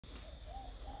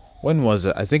when was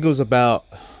it? I think it was about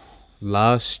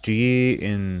last year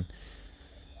in,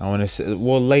 I want to say,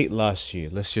 well, late last year.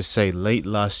 Let's just say late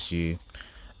last year.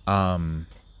 Um,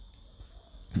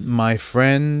 my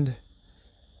friend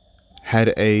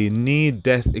had a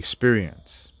near-death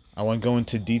experience. I won't go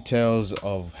into details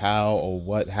of how or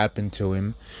what happened to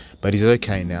him, but he's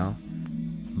okay now.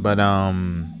 But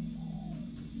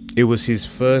it was his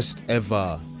first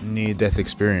ever near-death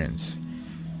experience,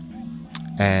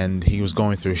 and he was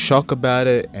going through shock about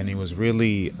it, and he was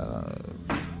really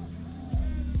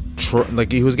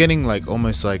like he was getting like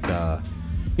almost like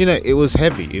it was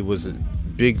heavy. It was a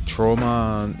big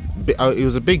trauma. It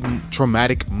was a big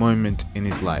traumatic moment in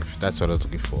his life. That's what I was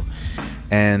looking for.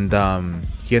 And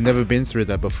he had never been through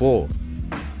that before.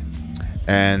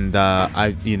 And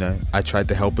I tried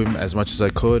to help him as much as I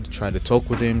could, try to talk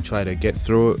with him, try to get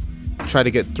through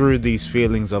these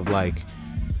feelings of like,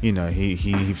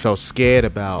 he felt scared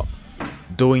about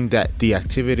doing the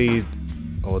activity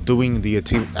or doing the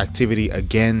activity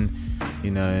again,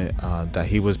 that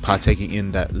he was partaking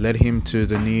in, that led him to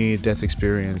the near death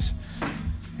experience.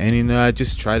 And I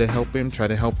just try to help him.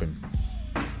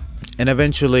 And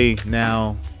eventually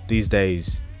now these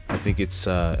days, I think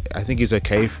he's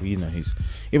okay for, he's,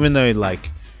 even though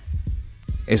like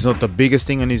it's not the biggest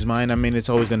thing on his mind. I mean, it's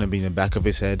always going to be in the back of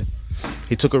his head.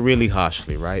 He took it really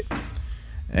harshly, right?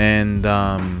 And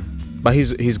but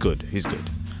he's good.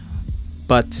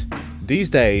 But these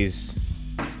days,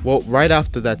 well, right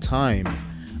after that time,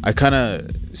 I kind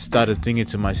of started thinking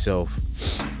to myself,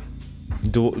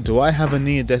 do I have a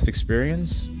near-death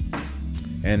experience?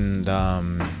 And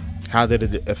how did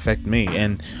it affect me?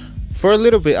 And for a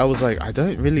little bit, I was like, I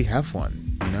don't really have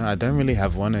one. I don't really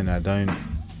have one, and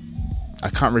I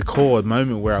can't recall a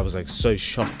moment where I was like so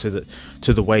shocked to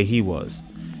the way he was.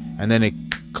 And then it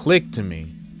clicked to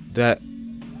me that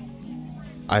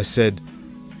I said,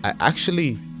 I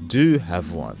actually do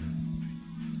have one.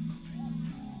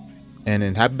 And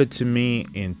it happened to me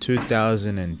in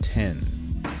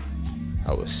 2010.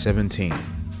 I was 17.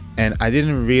 And I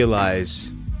didn't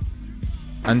realize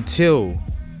until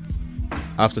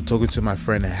after talking to my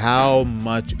friend how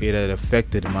much it had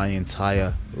affected my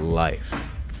entire life.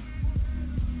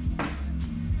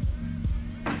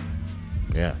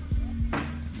 Yeah.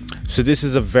 So this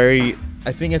is I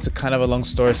think it's a kind of a long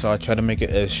story, so I try to make it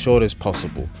as short as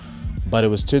possible. But it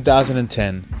was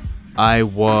 2010. I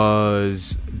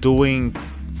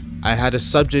had a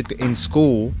subject in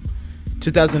school.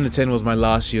 2010 was my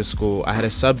last year of school. I had a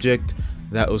subject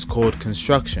that was called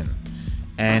construction.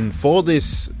 And for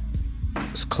this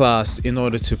class, in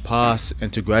order to pass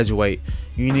and to graduate,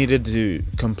 you needed to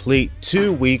complete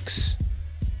 2 weeks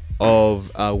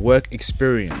of work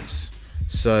experience.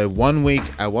 So 1 week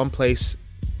at one place,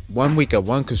 1 week at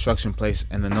one construction place,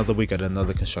 and another week at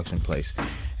another construction place.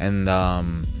 And I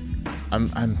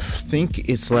think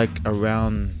it's like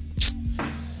around,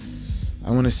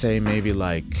 I want to say maybe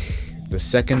like the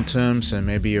second term, so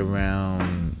maybe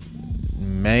around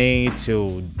May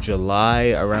till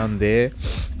July, around there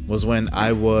was when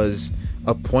I was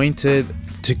appointed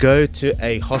to go to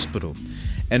a hospital.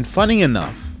 And funny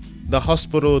enough, the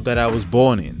hospital that I was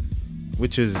born in,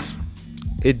 which is,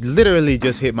 it literally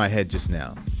just hit my head just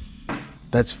now.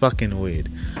 That's fucking weird.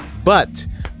 But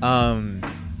the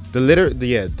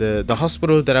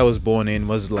hospital that I was born in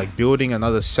was like building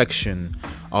another section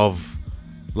of,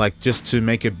 like, just to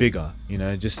make it bigger,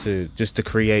 just to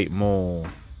create more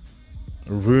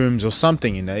rooms or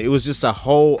something. It was just a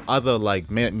whole other,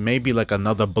 like, maybe like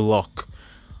another block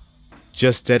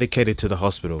just dedicated to the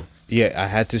hospital. Yeah, I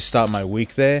had to start my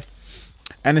week there.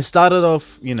 And it started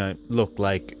off, look,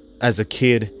 like, as a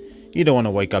kid, you don't want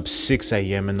to wake up 6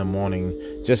 a.m. in the morning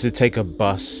just to take a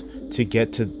bus to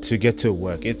get to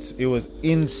work. It was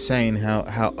insane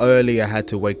how early I had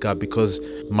to wake up, because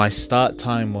my start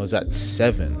time was at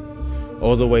 7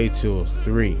 all the way till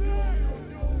 3,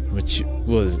 which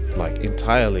was like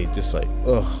entirely just like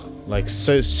like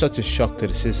such a shock to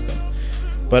the system.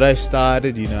 But I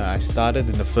started in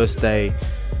the first day.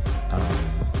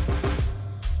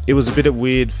 It was a bit of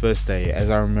weird first day, as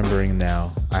I'm remembering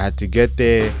now. I had to get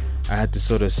there. I had to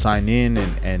sort of sign in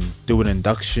and do an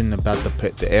induction about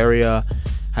the area.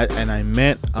 And I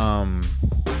met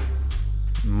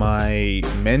my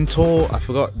mentor. I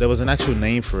forgot, there was an actual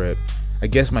name for it. I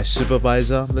guess my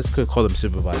supervisor. Let's call him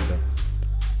supervisor.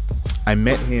 I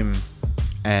met him,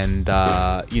 and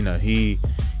he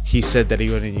said that he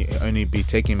would only be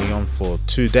taking me on for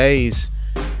 2 days,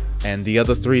 and the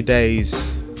other 3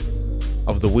 days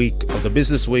of the week, of the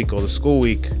business week or the school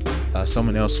week,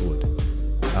 someone else would.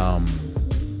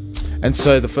 And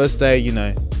so the first day,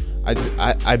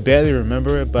 I barely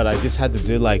remember it, but I just had to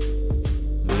do like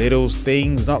little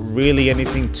things, not really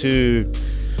anything too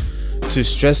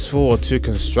stressful or too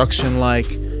construction like.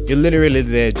 You're literally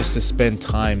there just to spend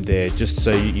time there, just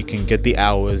so you can get the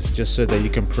hours, just so that you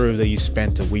can prove that you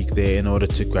spent a week there in order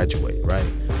to graduate, right?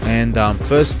 And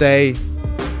first day,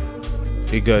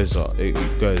 it goes,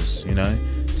 you know.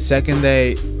 Second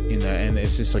day, you know, and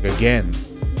it's just like, again,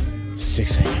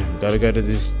 6 a.m. Gotta go to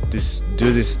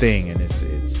do this thing, and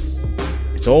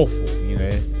it's awful, you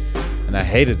know. And I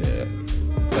hated it,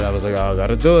 but I was like, oh,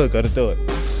 gotta do it.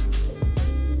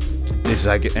 It's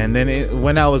like, and then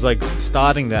when I was like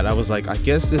starting that, I was like, I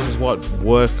guess this is what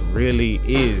work really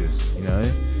is, you know.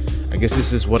 I guess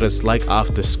this is what it's like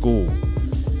after school.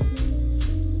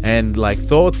 And like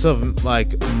thoughts of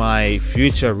like my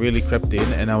future really crept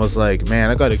in, and I was like, man,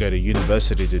 I gotta go to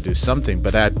university to do something.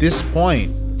 But at this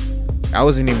point, I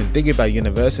wasn't even thinking about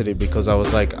university, because I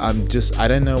was like, I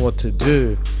don't know what to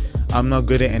do. I'm not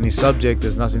good at any subject.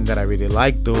 There's nothing that I really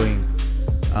like doing.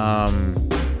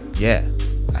 Yeah,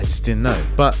 I just didn't know.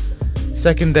 But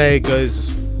second day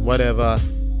goes whatever.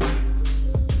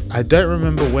 I don't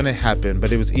remember when it happened,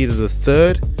 but it was either the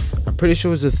third. I'm pretty sure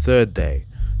it was the third day.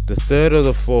 The third or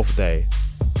the fourth day.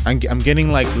 I'm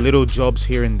getting like little jobs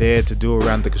here and there to do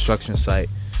around the construction site.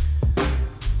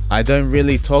 I don't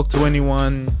really talk to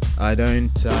anyone. I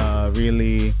don't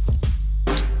really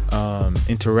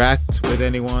interact with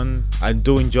anyone. I'm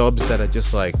doing jobs that are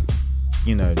just like,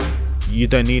 you know, you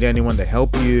don't need anyone to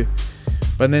help you.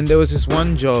 But then there was this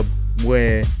one job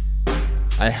where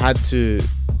I had to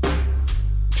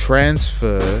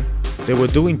transfer. They were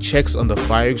doing checks on the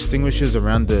fire extinguishers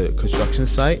around the construction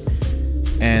site,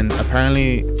 and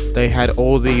apparently they had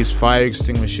all these fire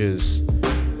extinguishers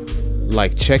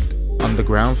like checked on the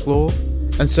ground floor.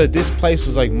 And so this place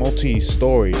was like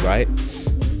multi-story, right?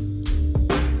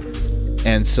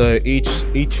 And so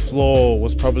each floor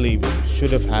was probably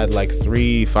should have had like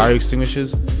 3 fire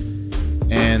extinguishers.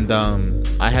 And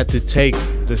I had to take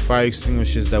the fire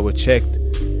extinguishers that were checked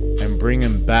and bring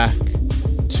them back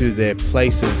to their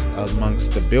places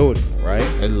amongst the building, right?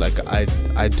 And like I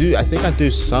think I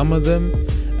do some of them,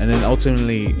 and then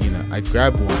ultimately, you know, I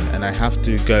grab one and I have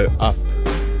to go up.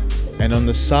 And on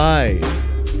the side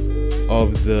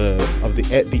of the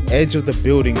edge of the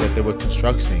building that they were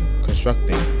constructing,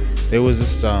 there was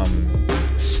this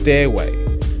stairway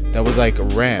that was like a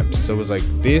ramp. So it was like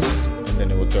this, and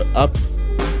then it would go up.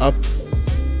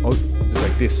 Oh, it's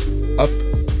like this, up,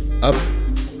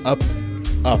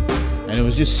 and it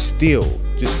was just still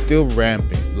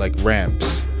ramping, like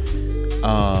ramps.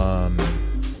 I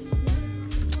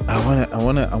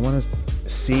wanna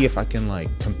see if I can like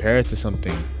compare it to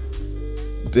something.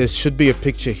 There should be a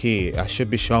picture here. I should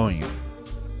be showing it.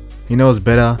 You know what's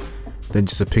better than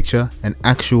just a picture? An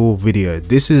actual video.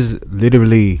 This is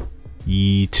literally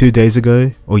 2 days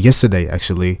ago, or yesterday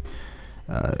actually,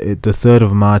 the 3rd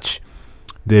of March.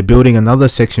 They're building another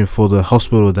section for the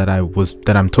hospital that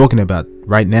I'm talking about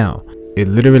right now. It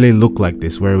literally looked like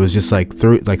this, where it was just like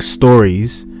like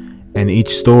stories, and each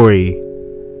story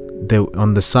there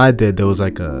on the side there was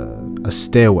like a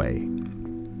stairway,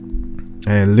 and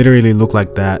it literally looked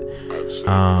like that.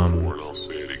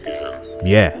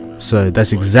 Yeah, so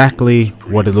that's exactly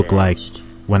what it looked like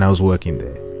when I was working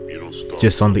there,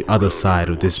 just on the other side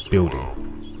of this building.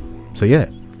 So yeah,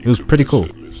 it was pretty cool.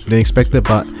 Didn't expect it,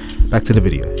 but back to the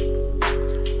video.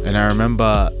 And I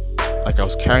remember like I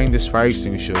was carrying this fire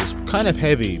extinguisher. It was kind of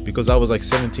heavy because I was like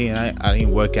 17 and I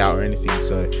didn't work out or anything,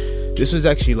 so this was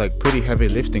actually like pretty heavy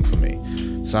lifting for me.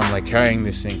 So I'm like carrying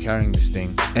this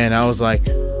thing, and I was like,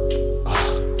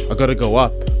 oh, I gotta go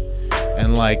up.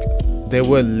 And like there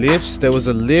were lifts, there was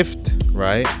a lift,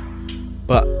 right?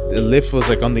 But the lift was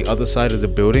like on the other side of the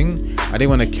building. I didn't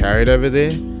want to carry it over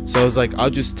there, so I was like, I'll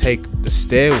just take the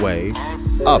stairway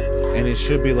up, and it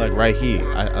should be like right here.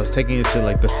 I was taking it to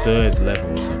like the 3rd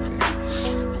level or something.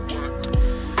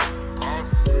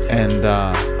 And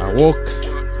I walk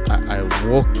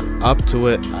up to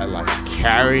it. I like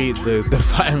carry the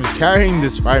fire. I'm carrying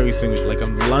this fire extinguisher, like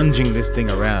I'm lunging this thing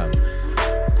around,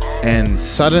 and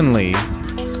suddenly,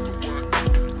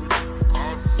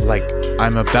 like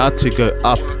I'm about to go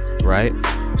up, right?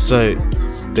 So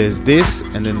there's this,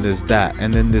 and then there's that,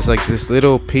 and then there's like this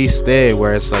little piece there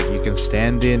where it's like you can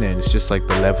stand in, and it's just like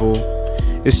the level.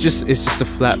 It's just a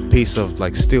flat piece of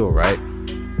like steel, right?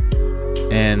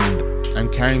 And I'm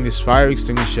carrying this fire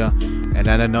extinguisher, and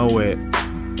out of nowhere,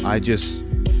 I just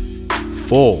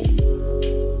fall.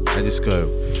 I just go,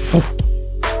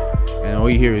 and all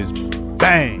you hear is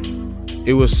bang.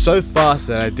 It was so fast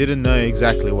that I didn't know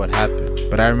exactly what happened,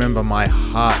 but I remember my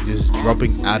heart just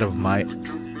dropping out of my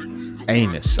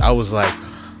anus. I was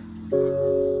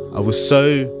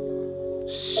so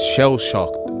shell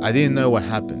shocked. I didn't know what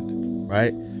happened,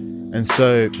 right? And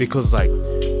so, because like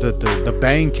the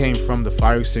bang came from the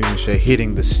fire extinguisher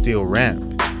hitting the steel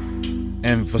ramp,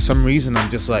 and for some reason I'm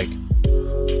just like,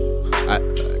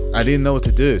 I didn't know what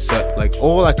to do. So like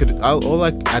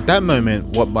at that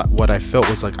moment, what I felt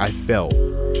was like I felt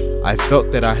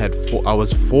that I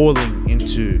was falling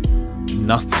into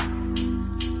nothing.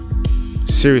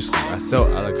 Seriously, I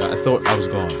thought I was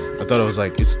gone. I thought I was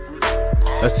like,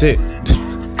 that's it.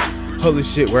 Holy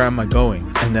shit, where am I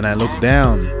going? And then I look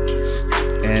down,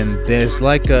 and there's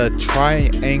like a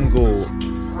triangle,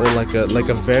 or like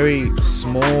a very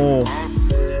small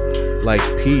like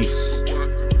piece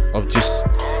of just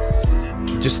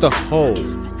a hole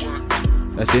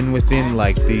that's within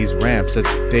like these ramps that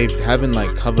they haven't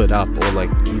like covered up or like,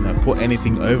 you know, put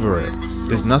anything over it.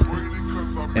 There's nothing.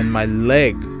 And my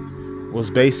leg was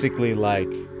basically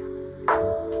like,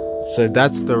 so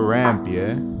that's the ramp,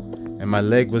 yeah, and my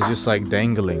leg was just like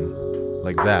dangling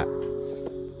like that.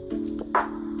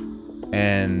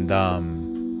 And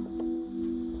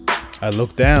I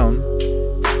look down,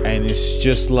 and it's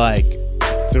just like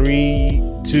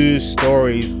 2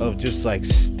 stories of just like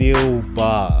steel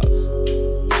bars,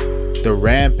 the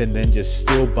ramp, and then just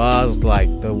steel bars,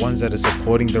 like the ones that are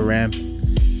supporting the ramp.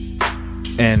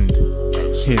 And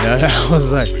you know, I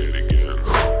was like,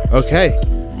 okay,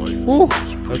 woo,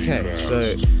 okay.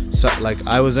 So like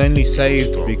I was only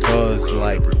saved because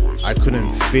like I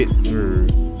couldn't fit through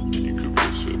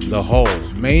the hole.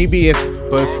 Maybe if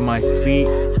both my feet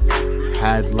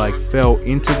had like fell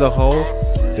into the hole,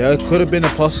 there could have been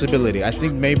a possibility. I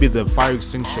think maybe the fire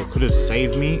extinguisher could have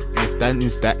saved me if that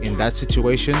is that in that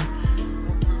situation.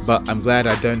 But I'm glad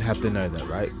I don't have to know that,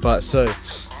 right? But so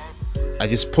I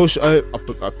just push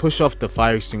off the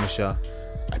fire extinguisher.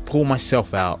 I pull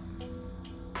myself out,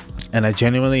 and I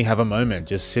genuinely have a moment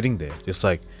just sitting there, just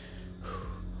like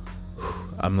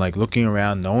I'm like looking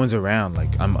around. No one's around.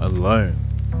 Like I'm alone.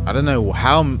 I don't know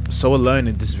how I'm so alone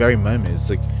in this very moment.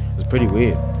 It's pretty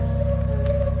weird.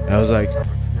 And I was like,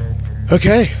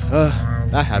 okay,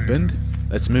 that happened.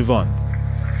 Let's move on.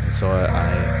 And so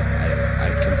I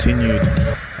continued,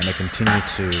 and I continued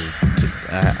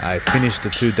I finished the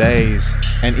 2 days.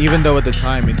 And even though at the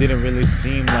time it didn't really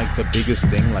seem like the biggest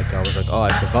thing, like I was like, oh,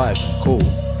 I survived, I'm cool,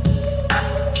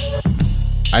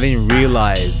 I didn't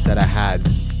realize that I had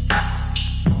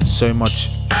so much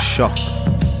shock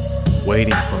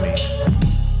waiting for me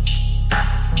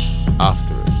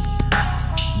after it.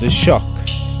 The shock,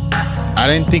 I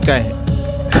didn't think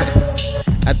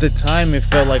at the time it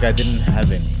felt like I didn't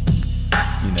have any.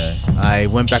 You know, I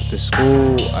went back to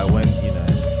school,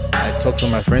 I talked to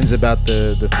my friends about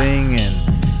the thing, and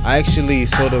I actually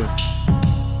sort of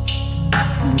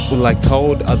like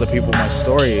told other people my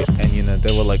story, and you know,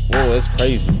 they were like, whoa, that's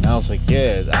crazy. And I was like,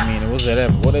 yeah, I mean, it was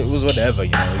whatever,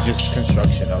 you know, it was just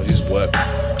construction, I was just working.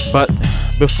 But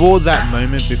before that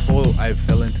moment, before I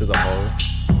fell into the hole,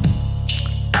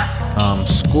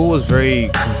 school was very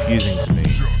confusing to me.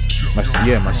 My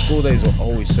school days were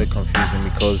always so confusing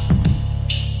because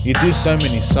you do so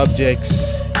many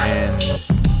subjects, and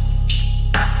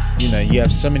you know, you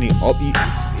have so many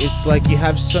it's like you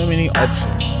have so many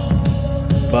options.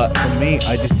 But for me,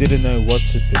 I just didn't know what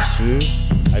to pursue.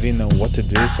 I didn't know what to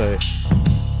do, so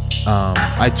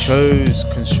I chose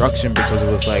construction because it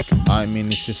was like, I mean,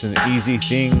 it's just an easy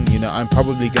thing. You know, I'm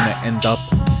probably gonna end up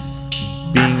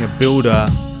being a builder,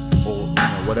 or you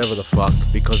know, whatever the fuck,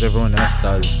 because everyone else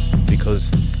does,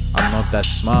 because I'm not that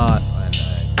smart, and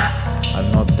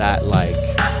I'm not that like,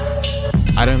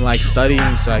 I don't like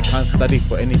studying, so I can't study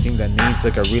for anything that needs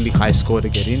like a really high score to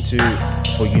get into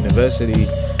for university.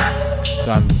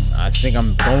 So I think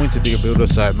I'm going to be a builder,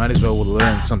 so I might as well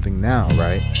learn something now,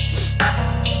 right?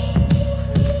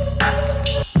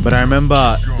 But I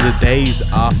remember the days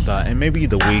after, and maybe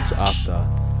the weeks after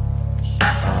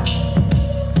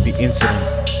the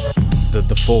incident,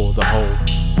 the fall, the hole,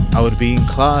 I would be in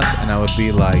class and I would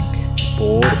be like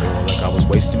bored, or like I was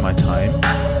wasting my time.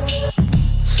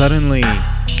 Suddenly,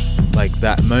 like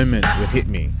that moment would hit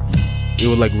me. It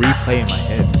would like replay in my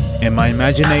head, and my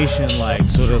imagination like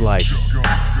sort of like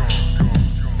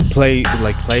plays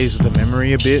with the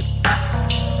memory a bit.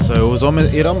 So it was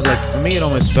almost like, for me, it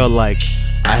almost felt like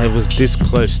I was this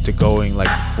close to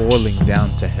falling down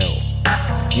to hell.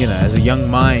 You know, as a young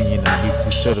mind, you know, you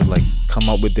can sort of like come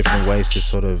up with different ways to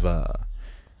sort of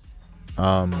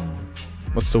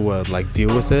what's the word, like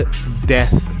deal with it.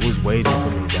 Death was waiting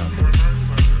for me down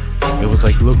there. It was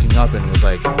like looking up, and it was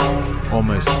like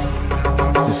almost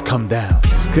just come down,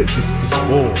 just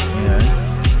fall, you know.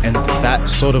 And that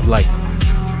sort of like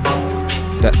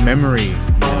that memory,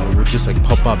 would just like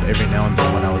pop up every now and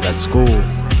then when I was at school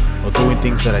or doing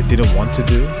things that I didn't want to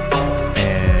do.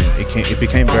 And it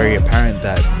became very apparent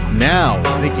that now,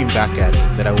 thinking back at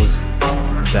it, that I was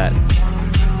that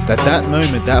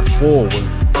moment, that fall, was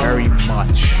very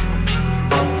much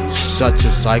such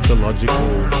a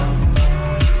psychological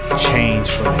change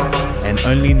for me. And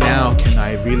only now can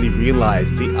I really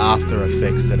realize the after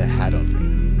effects that it had on me.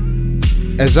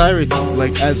 Let's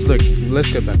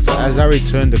go back. So as I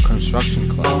returned to construction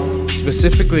class,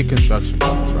 specifically construction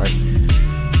class, right?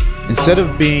 Instead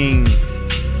of being,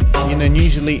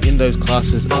 usually in those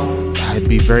classes, I'd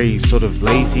be very sort of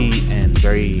lazy and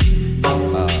very,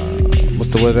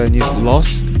 what's the word I use?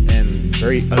 Lost and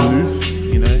very aloof,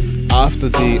 After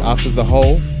the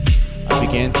whole, I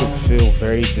began to feel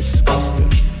very disgusted.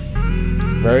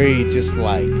 Very just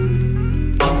like,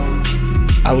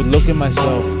 I would look at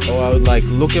myself, or I would like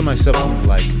look at myself from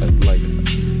like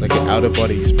an out of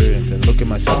body experience, and look at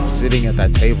myself sitting at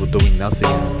that table doing nothing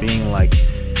and being like,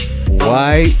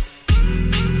 why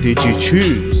did you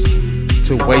choose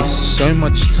to waste so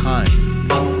much time?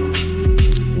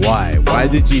 Why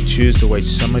did you choose to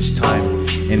waste so much time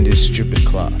in this stupid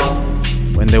class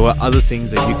when there were other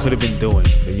things that you could have been doing,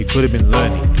 that you could have been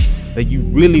learning, that you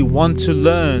really want to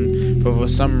learn, but for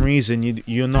some reason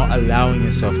you're not allowing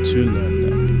yourself to learn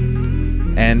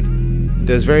them? And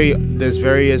there's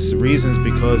various reasons,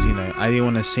 because I didn't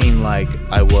want to seem like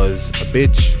I was a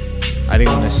bitch. I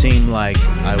didn't want to seem like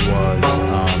I was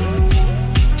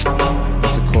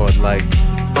what's it called, like,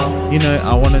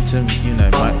 I wanted to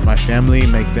my family,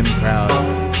 make them proud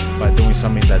by doing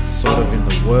something that's sort of in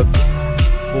the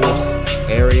workforce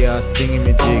area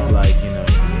thingamajig, like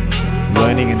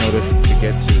learning in order to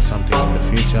get to something in the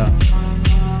future,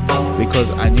 because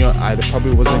I knew I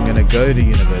probably wasn't going to go to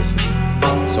university,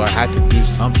 so I had to do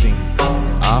something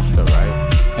after,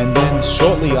 right? And then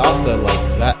shortly after,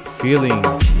 like, that feeling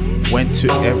went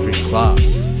to every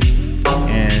class,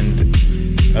 and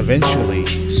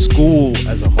eventually school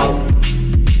as a whole.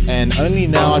 And only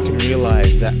now I can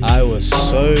realize that I was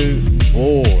so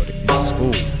bored in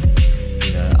school.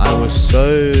 I was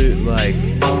so like,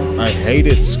 I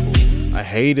hated school. I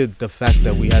hated the fact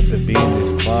that we had to be in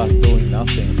this class doing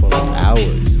nothing for like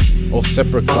hours, or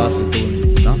separate classes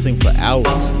doing nothing for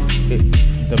hours.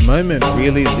 The moment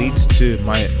really leads to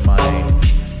my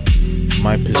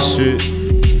pursuit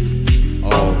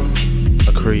of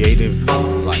a creative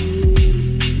life.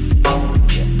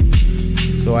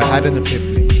 So I had an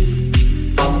epiphany.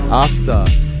 After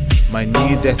my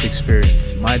near-death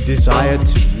experience, my desire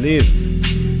to live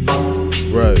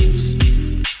rose,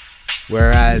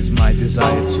 whereas my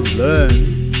desire to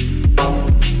learn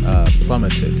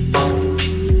plummeted.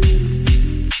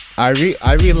 I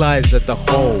realized that the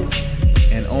whole,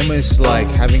 and almost like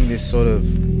having this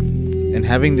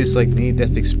like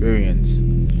near-death experience,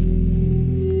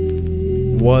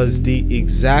 was the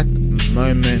exact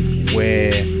moment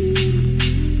where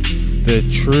the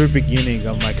true beginning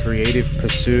of my creative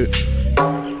pursuit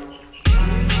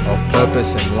of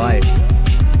purpose in life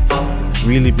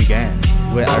really began,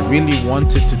 where I really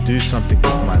wanted to do something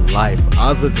with my life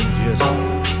other than just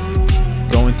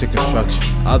going to construction,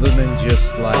 other than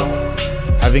just like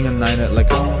having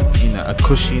a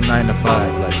cushy 9 to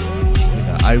 5. Like,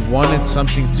 I wanted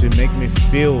something to make me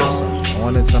feel something. I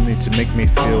wanted something to make me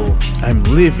feel I'm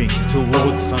living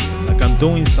towards something, like I'm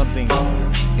doing something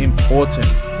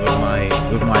important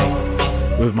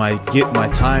with my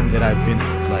time that I've been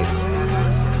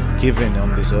like given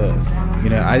on this earth.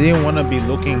 I didn't want to be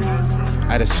looking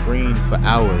at a screen for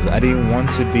hours. I didn't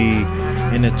want to be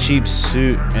in a cheap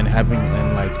suit and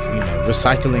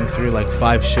recycling through like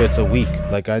 5 shirts a week.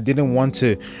 Like, I didn't want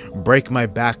to break my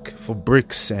back for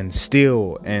bricks and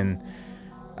steel, and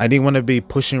I didn't want to be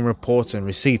pushing reports and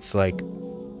receipts. No.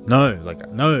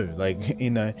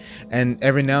 And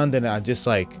every now and then I just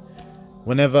like,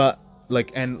 whenever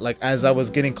as I was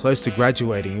getting close to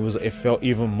graduating, it felt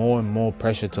even more and more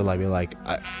pressure to like be like,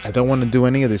 I don't want to do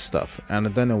any of this stuff, and I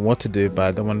don't know what to do, but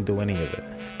I don't want to do any of it.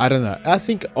 I don't know. I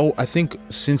think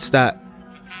since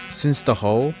the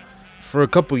whole, for a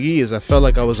couple years, I felt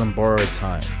like I was on borrowed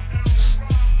time.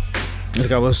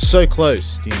 Like, I was so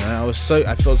close,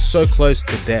 I felt so close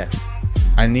to death.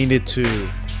 I needed to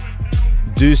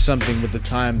do something with the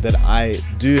time that I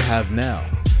do have now.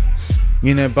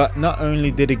 But not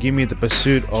only did it give me the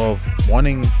pursuit of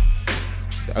wanting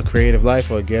a creative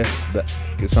life, or I guess that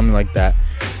something like that,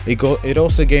 it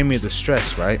also gave me the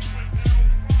stress, right?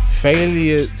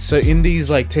 Failure. So in these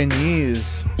like 10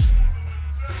 years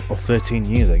or 13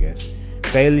 years, I guess,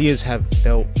 failures have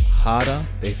felt harder,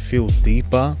 they feel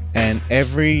deeper, and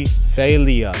every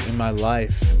failure in my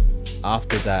life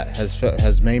after that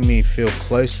has made me feel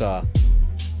closer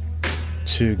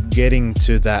to getting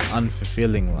to that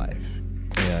unfulfilling life.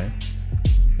 You know,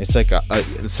 it's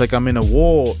like I'm in a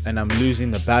war and I'm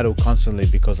losing the battle constantly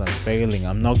because I'm failing.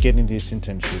 I'm not getting this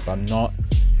internship. I'm not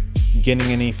getting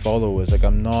any followers. Like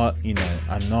I'm not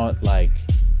like,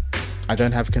 I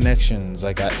don't have connections.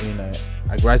 Like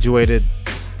I graduated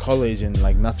college and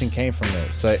like nothing came from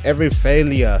it. So every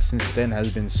failure since then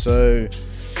has been so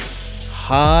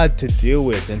hard to deal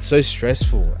with and so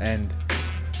stressful. And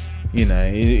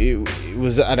it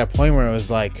was at a point where I was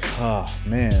like, oh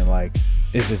man, like,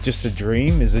 is it just a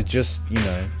dream? Is it just,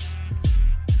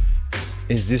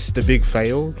 is this the big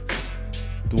fail?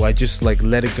 Do I just like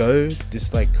let it go?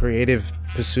 This like creative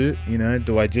pursuit,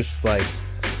 do I just like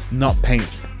not paint?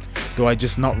 Do I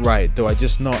just not write? Do I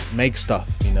just not make stuff,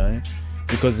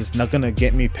 because it's not gonna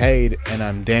get me paid, and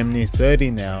I'm damn near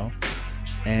 30 now,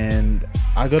 and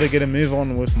I gotta get a move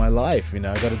on with my life. I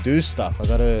gotta do stuff. I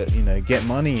gotta get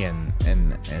money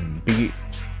and be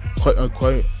quote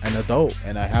unquote an adult,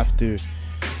 and I have to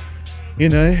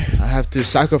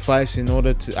sacrifice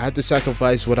I have to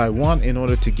sacrifice what I want in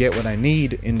order to get what I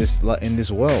need in this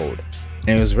world.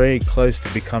 And I was very close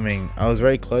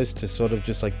to sort of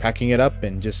just like packing it up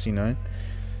and just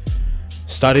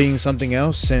studying something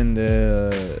else and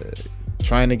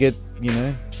trying to get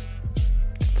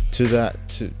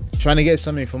trying to get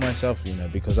something for myself,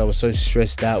 because I was so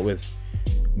stressed out with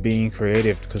being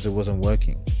creative because it wasn't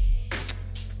working.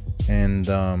 And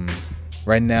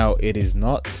right now it is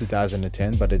not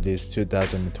 2010, but it is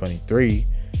 2023,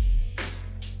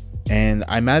 and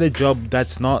I'm at a job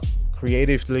that's not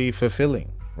creatively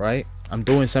fulfilling, right? I'm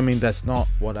doing something that's not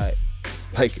what I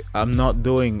like. I'm not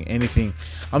doing anything.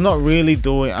 I'm not really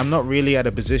at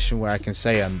a position where I can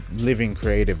say I'm living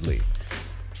creatively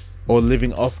or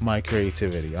living off my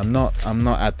creativity. I'm not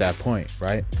at that point,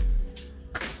 right?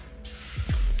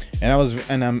 And I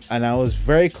was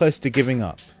very close to giving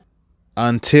up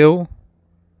until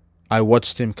I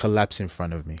watched him collapse in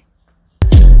front of me.